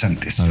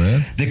interesantes. A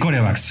ver. De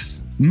quarterbacks.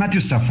 Matthew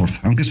Stafford,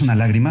 aunque es una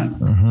lágrima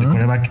de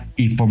quarterback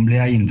y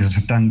fomblea y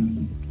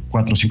interceptan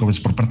 4 o 5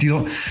 veces por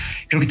partido.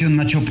 Creo que tiene un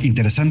matchup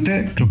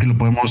interesante. Creo que lo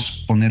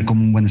podemos poner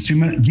como un buen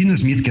streamer. Geno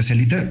Smith, que es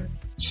élite.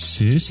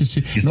 Sí.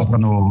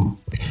 Cuando...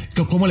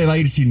 ¿Cómo le va a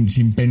ir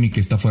sin Penny, que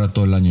está fuera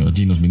todo el año,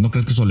 Geno Smith? ¿No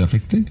crees que eso le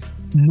afecte?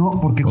 No,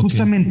 porque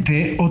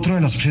justamente otra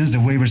de las opciones de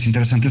waivers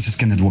interesantes es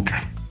Kenneth Walker.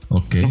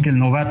 Creo que el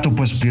novato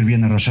puede suplir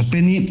bien a Rashad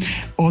Penny.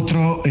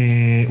 Otro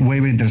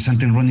waiver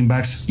interesante en running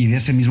backs y de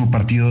ese mismo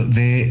partido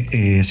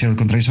de Seattle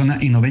contra Arizona,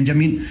 y no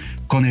Benjamin,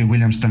 Conner y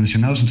Williams están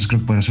lesionados, entonces creo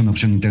que puede ser una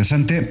opción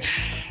interesante.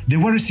 De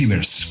wide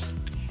receivers,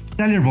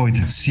 Tyler Boyd,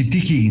 si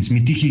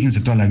mi T. Higgins de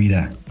toda la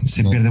vida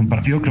se pierde un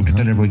partido, creo que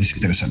Tyler Boyd es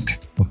interesante.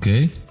 Ok.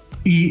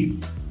 Y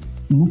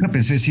nunca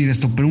pensé decir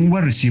esto, pero un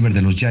wide receiver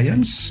de los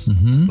Giants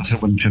va a ser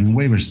buena opción en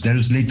waivers.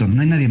 Darius Slayton,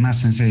 no hay nadie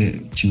más en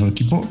ese chingo de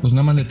equipo. Pues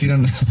nada más le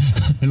tiran.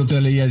 El otro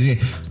día leía así: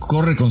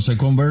 corre con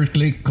Saquon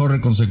Barkley,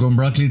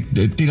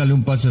 tírale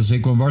un pase a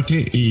Saquon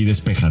Barkley y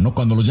despeja, ¿no?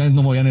 Cuando los Giants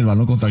no movían el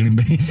balón contra Green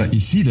Bay. Exacto.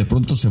 Y sí, de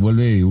pronto se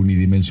vuelve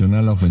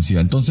unidimensional la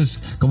ofensiva.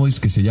 Entonces, ¿cómo dices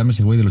que se llama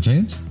ese güey de los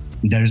Giants?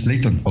 Darius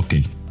Slayton. Ok,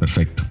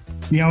 perfecto.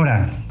 Y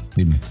ahora,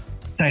 dime.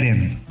 Tight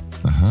end.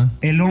 Ajá.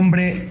 El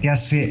hombre que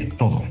hace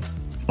todo.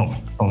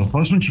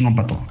 Es un chingón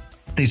para todo.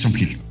 Taysom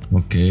Hill.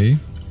 Ok.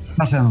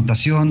 Base de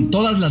anotación.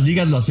 ¿Todas las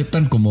ligas lo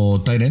aceptan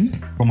como tight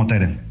end? Como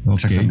tight end, okay.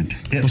 Exactamente.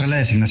 Trae la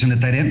designación de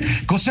tight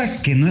end,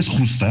 cosa que no es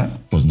justa.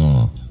 Pues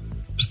no.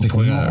 Pues te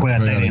juega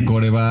de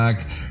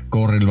quarterback,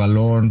 corre el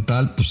balón,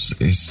 tal. Pues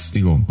es,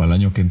 para el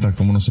año que entra,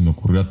 ¿cómo no se me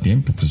ocurrió a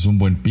tiempo? Pues es un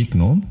buen pick,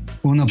 ¿no?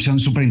 Una opción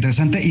súper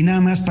interesante. Y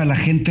nada más para la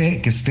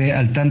gente que esté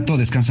al tanto,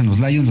 descansan los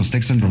Lions, los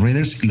Texans, los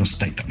Raiders y los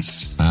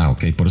Titans.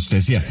 Ok. Por eso te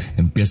decía,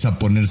 empieza a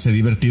ponerse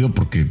divertido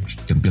porque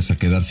te empieza a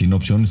quedar sin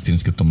opciones,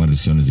 tienes que tomar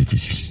decisiones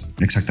difíciles.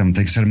 Exactamente,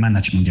 hay que ser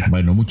management ya.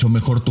 Bueno, mucho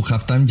mejor tu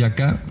halftime ya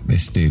acá.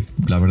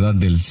 La verdad,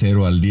 del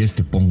 0 al 10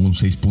 te pongo un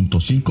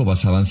 6.5,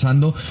 vas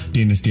avanzando.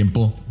 Tienes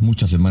tiempo,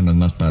 muchas semanas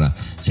más para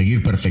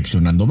seguir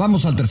perfeccionando.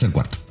 Vamos al tercer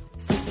cuarto.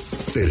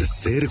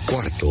 Tercer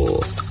cuarto.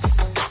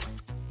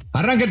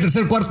 Arranca el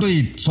tercer cuarto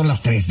y son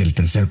las 3 del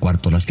tercer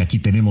cuarto, las que aquí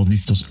tenemos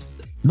listos.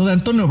 Lo de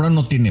Antonio Brown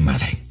no tiene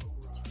madre.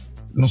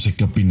 No sé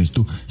qué opines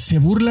tú. ¿Se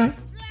burla?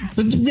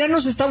 Ya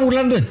no se está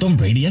burlando de Tom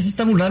Brady, ya se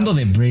está burlando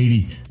de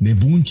Brady, de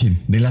Bunchen,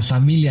 de la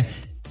familia.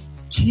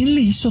 ¿Quién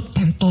le hizo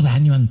tanto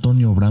daño a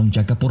Antonio Brown,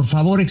 Chaca? Por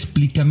favor,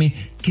 explícame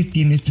qué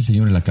tiene este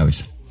señor en la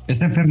cabeza.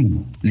 Está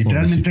enfermo.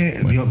 Literalmente,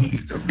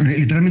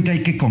 literalmente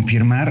hay que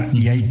confirmar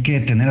y hay que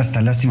tener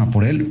hasta lástima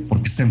por él,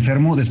 porque está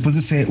enfermo. Después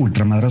de ese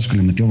ultramadrazo que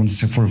le metió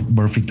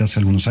Burfict hace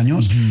algunos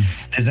años,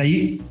 desde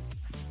ahí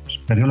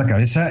perdió la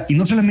cabeza. Y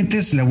no solamente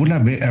es la burla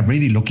a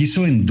Brady, lo que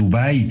hizo en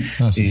Dubai.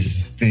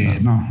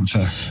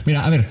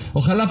 Mira, a ver,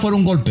 ojalá fuera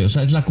un golpe. O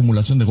sea, es la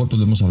acumulación de golpes,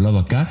 lo hemos hablado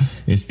acá.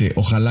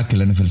 Ojalá que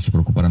la NFL se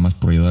preocupara más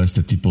por ayudar a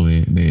este tipo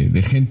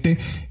de gente.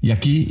 Y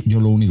aquí yo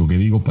lo único que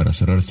digo para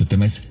cerrar este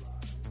tema es: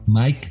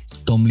 Mike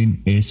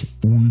Tomlin es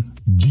un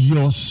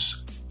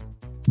dios.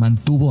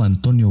 Mantuvo a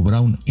Antonio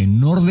Brown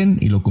en orden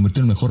y lo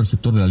convirtió en el mejor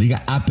receptor de la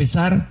liga, a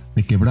pesar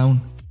de que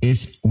Brown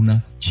es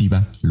una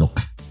chiva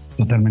loca.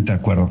 Totalmente de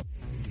acuerdo.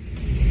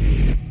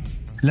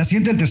 La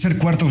siguiente del tercer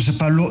cuarto, José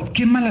Pablo,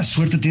 qué mala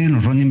suerte tienen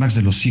los running backs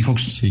de los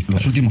Seahawks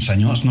los últimos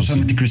años. No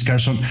solamente Chris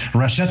Carson,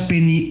 Rashad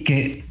Penny,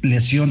 que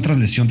lesión tras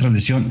lesión tras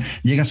lesión,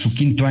 llega a su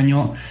quinto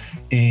año.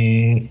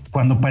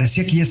 Cuando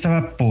parecía que ya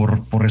estaba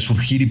por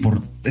resurgir y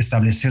por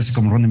establecerse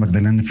como running back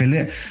de la NFL,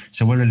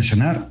 se vuelve a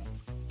lesionar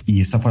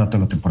y está fuera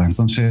toda la temporada.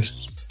 Entonces,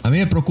 a mí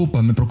me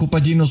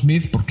preocupa Geno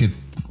Smith porque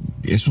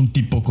es un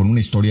tipo con una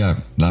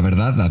historia, la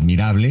verdad,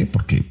 admirable,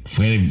 porque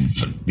fue,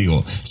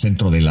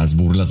 centro de las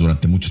burlas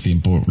durante mucho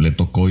tiempo. Le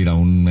tocó ir a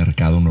un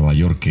mercado en Nueva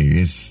York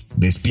que es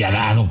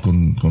despiadado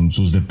con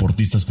sus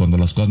deportistas cuando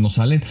las cosas no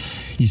salen,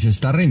 y se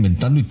está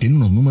reinventando y tiene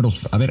unos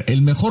números. A ver,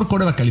 el mejor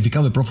quarterback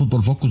calificado de Pro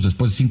Football Focus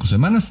después de 5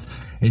 semanas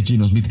es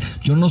Geno Smith.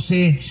 Yo no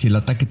sé si el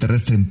ataque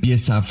terrestre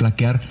empieza a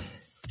flaquear.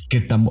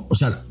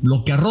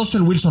 Lo que a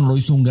Russell Wilson lo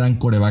hizo un gran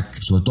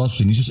quarterback, sobre todo a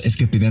sus inicios, es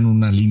que tenían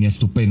una línea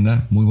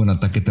estupenda, muy buen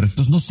ataque terrestre.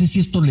 Entonces no sé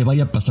si esto le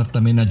vaya a pasar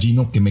también a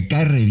Gino, que me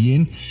cae re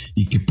bien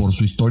y que por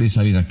su historia es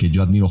alguien a que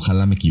yo admiro.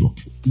 Ojalá me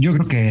equivoque. Yo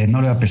creo que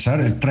no le va a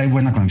pesar. Trae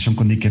buena conexión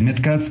con DK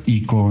Metcalf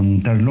y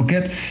con Tyler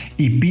Lockett.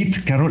 Y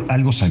Pete Carroll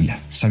algo sabía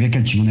que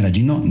el chingón era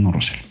Gino, no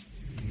Russell.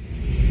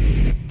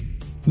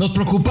 ¿Nos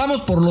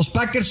preocupamos por los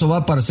Packers o va a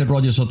aparecer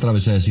Rodgers otra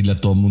vez a decirle a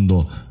todo el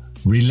mundo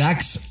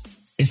relax?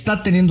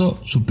 Está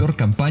teniendo su peor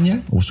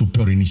campaña o su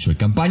peor inicio de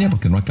campaña,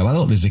 porque no ha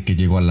acabado, desde que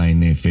llegó a la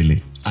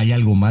NFL. ¿Hay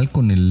algo mal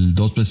con el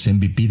 2 veces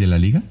MVP de la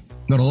liga?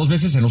 Bueno, 2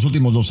 veces en los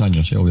últimos 2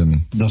 años,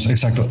 obviamente. 2,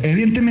 exacto.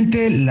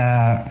 Evidentemente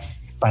la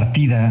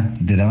partida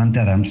de Davante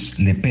Adams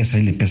le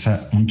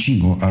pesa un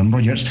chingo a Aaron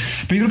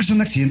Rodgers, pero yo creo que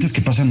son accidentes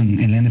que pasan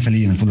en la NFL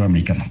y en el fútbol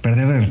americano.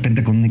 Perder de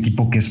repente con un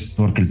equipo que es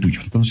peor que el tuyo.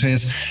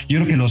 Entonces, yo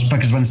creo que los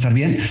Packers van a estar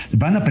bien,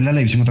 van a pelear la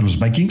división contra los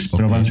Vikings,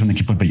 pero van a ser un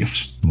equipo de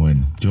playoffs.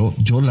 Bueno,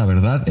 yo la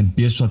verdad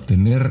empiezo a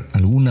tener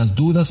algunas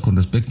dudas con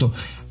respecto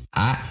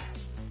a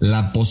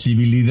la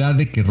posibilidad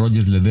de que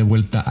Rodgers le dé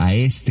vuelta a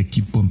este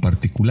equipo en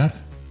particular,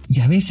 y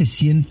a veces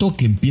siento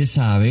que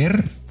empieza a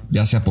ver,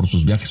 ya sea por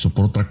sus viajes o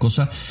por otra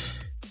cosa,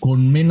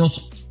 con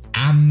menos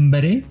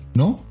hambre,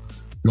 ¿no?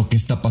 Lo que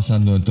está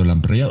pasando dentro del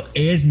emparrillado.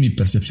 Es mi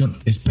percepción.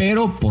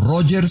 Espero por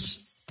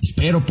Rodgers,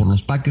 espero por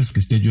los Packers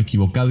que esté yo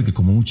equivocado y que,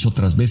 como muchas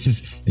otras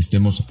veces,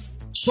 estemos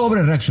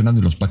sobre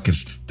reaccionando y los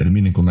Packers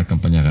terminen con una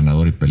campaña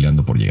ganadora y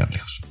peleando por llegar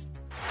lejos.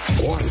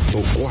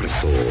 Cuarto.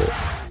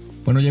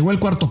 Bueno, llegó el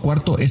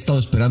cuarto. He estado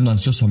esperando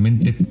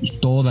ansiosamente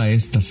toda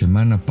esta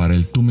semana para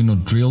el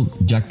 2-minute drill.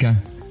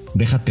 Yaka,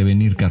 déjate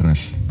venir, carnal.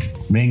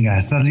 Venga,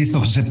 ¿estás listo,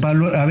 José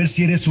Pablo? A ver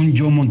si eres un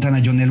Joe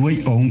Montana, John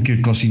Elway o un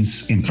Kirk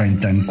Cousins en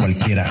primetime,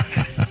 cualquiera.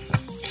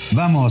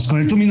 Vamos con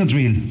el 2-minute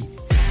drill.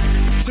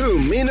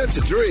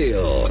 2-minute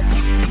drill.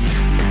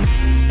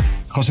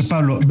 José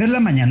Pablo, ¿ver la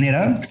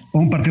mañanera o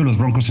un partido de los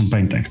Broncos en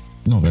prime time?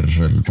 No, ver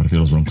el partido de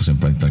los Broncos en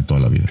prime time toda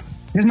la vida.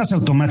 ¿Es más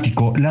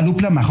automático la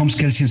dupla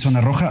Mahomes-Kelsey en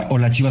zona roja o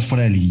las Chivas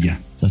fuera de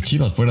liguilla? Las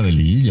Chivas fuera de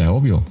liguilla,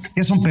 obvio.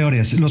 ¿Qué son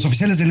peores, los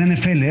oficiales del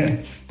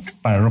NFL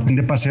para roughing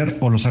de passer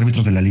o los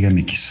árbitros de la Liga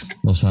MX?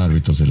 Los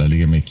árbitros de la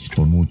Liga MX,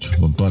 por mucho,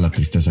 con toda la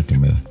tristeza que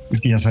me da.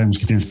 Es que ya sabemos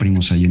que tienes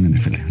primos ahí en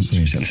NFL, los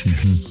oficiales.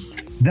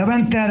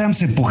 Davante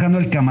Adams empujando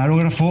al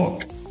camarógrafo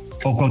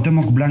o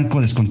Cuauhtémoc Blanco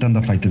descontando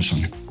a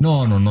Faitelson.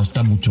 No,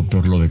 está mucho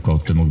peor lo de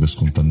Cuauhtémoc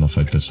descontando a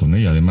Faitelson,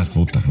 ¿eh? Y además,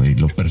 puta, güey,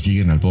 lo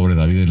persiguen al pobre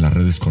David en las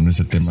redes con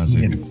ese tema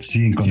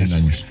siguen con 100 eso.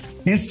 Años.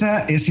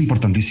 Esta es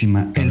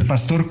importantísima. ¿El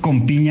pastor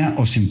con piña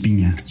o sin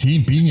piña?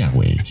 Sin piña,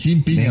 güey.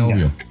 Sin piña, venga,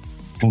 obvio.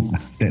 Puta,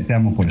 te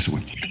amo por eso,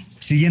 güey.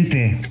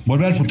 Siguiente,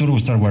 Volver al futuro o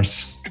Star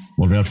Wars.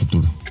 Volver al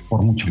futuro.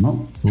 Por mucho,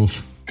 ¿no?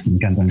 Uf. Me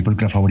encanta, mi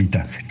película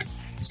favorita.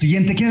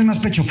 Siguiente, ¿quién es más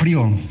pecho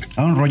frío?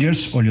 ¿Aaron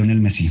Rodgers o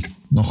Lionel Messi?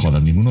 No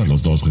jodas, ninguno de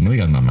los dos, güey. No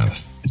digan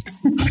mamadas.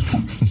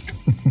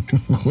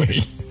 Güey.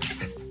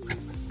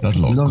 Estás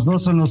loco. Los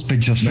dos son los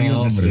pechos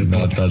fríos de su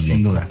deporte,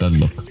 sin duda. Estás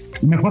loco.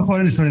 Mejor jugador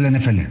en la historia de la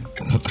NFL.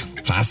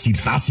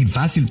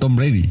 Fácil, Tom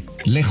Brady.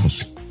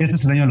 Lejos. Este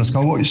es el año de los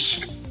Cowboys.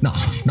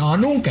 No,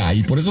 nunca.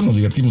 Y por eso nos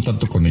divertimos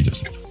tanto con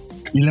ellos.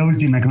 Y la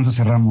última, que nos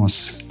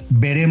cerramos.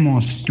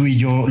 ¿Veremos tú y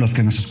yo, los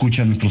que nos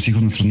escuchan, nuestros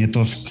hijos, nuestros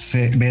nietos,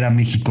 ver a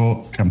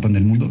México campeón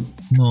del mundo?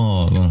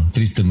 No,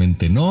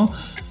 tristemente no.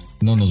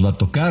 No nos va a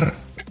tocar.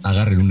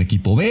 Agarren un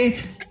equipo B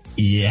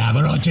y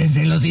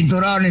abróchense los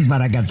cinturones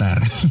para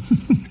Qatar.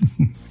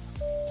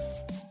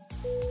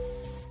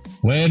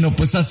 Bueno,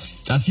 pues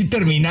así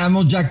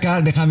terminamos ya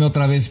acá. Déjame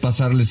otra vez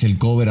pasarles el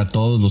cover a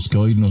todos los que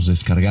hoy nos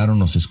descargaron,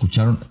 nos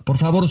escucharon. Por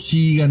favor,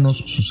 síganos,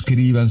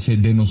 suscríbanse,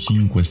 denos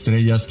 5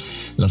 estrellas.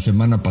 La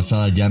semana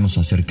pasada ya nos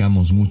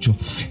acercamos mucho.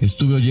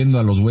 Estuve oyendo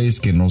a los güeyes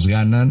que nos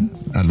ganan,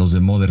 a los de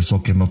Mother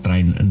Soccer no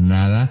traen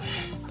nada.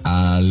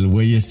 Al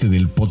güey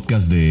del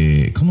podcast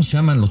de... ¿Cómo se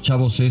llaman los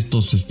chavos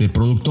estos?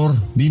 Productor,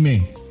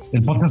 dime.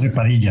 El podcast de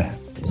Padilla.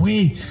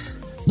 Güey,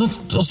 no,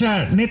 o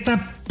sea,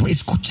 neta...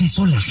 ¿Escucha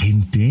eso la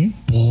gente?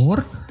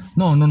 ¿Por?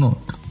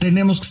 No.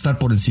 Tenemos que estar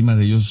por encima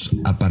de ellos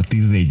a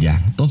partir de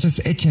ya.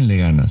 Entonces, échenle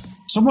ganas.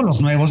 Somos los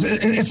nuevos.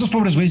 Estos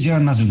pobres güeyes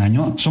llevan más de un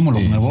año. Somos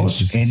los nuevos.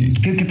 Sí.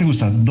 ¿Qué te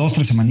gusta?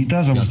 2-3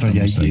 semanitas. Vamos a estar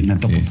ya ahí en el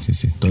top.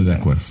 Sí. Estoy de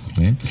acuerdo.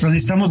 Pero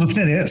necesitamos de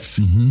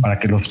ustedes para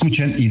que lo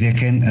escuchen y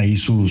dejen ahí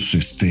sus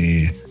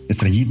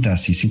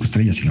estrellitas y 5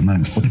 estrellas y la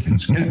madre en Spotify.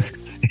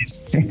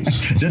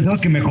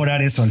 Tenemos que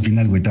mejorar eso al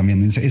final, güey,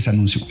 también, ese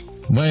anuncio.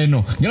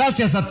 Bueno,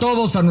 gracias a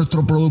todos, a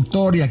nuestro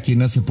productor y a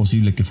quien hace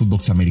posible que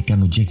Footbox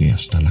Americano llegue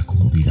hasta la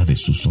comodidad de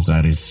sus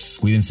hogares.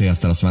 Cuídense,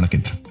 hasta la semana que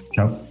entra.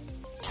 Chao.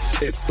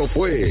 Esto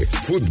fue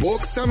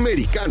Footbox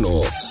Americano,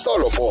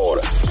 solo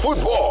por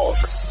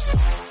Footbox.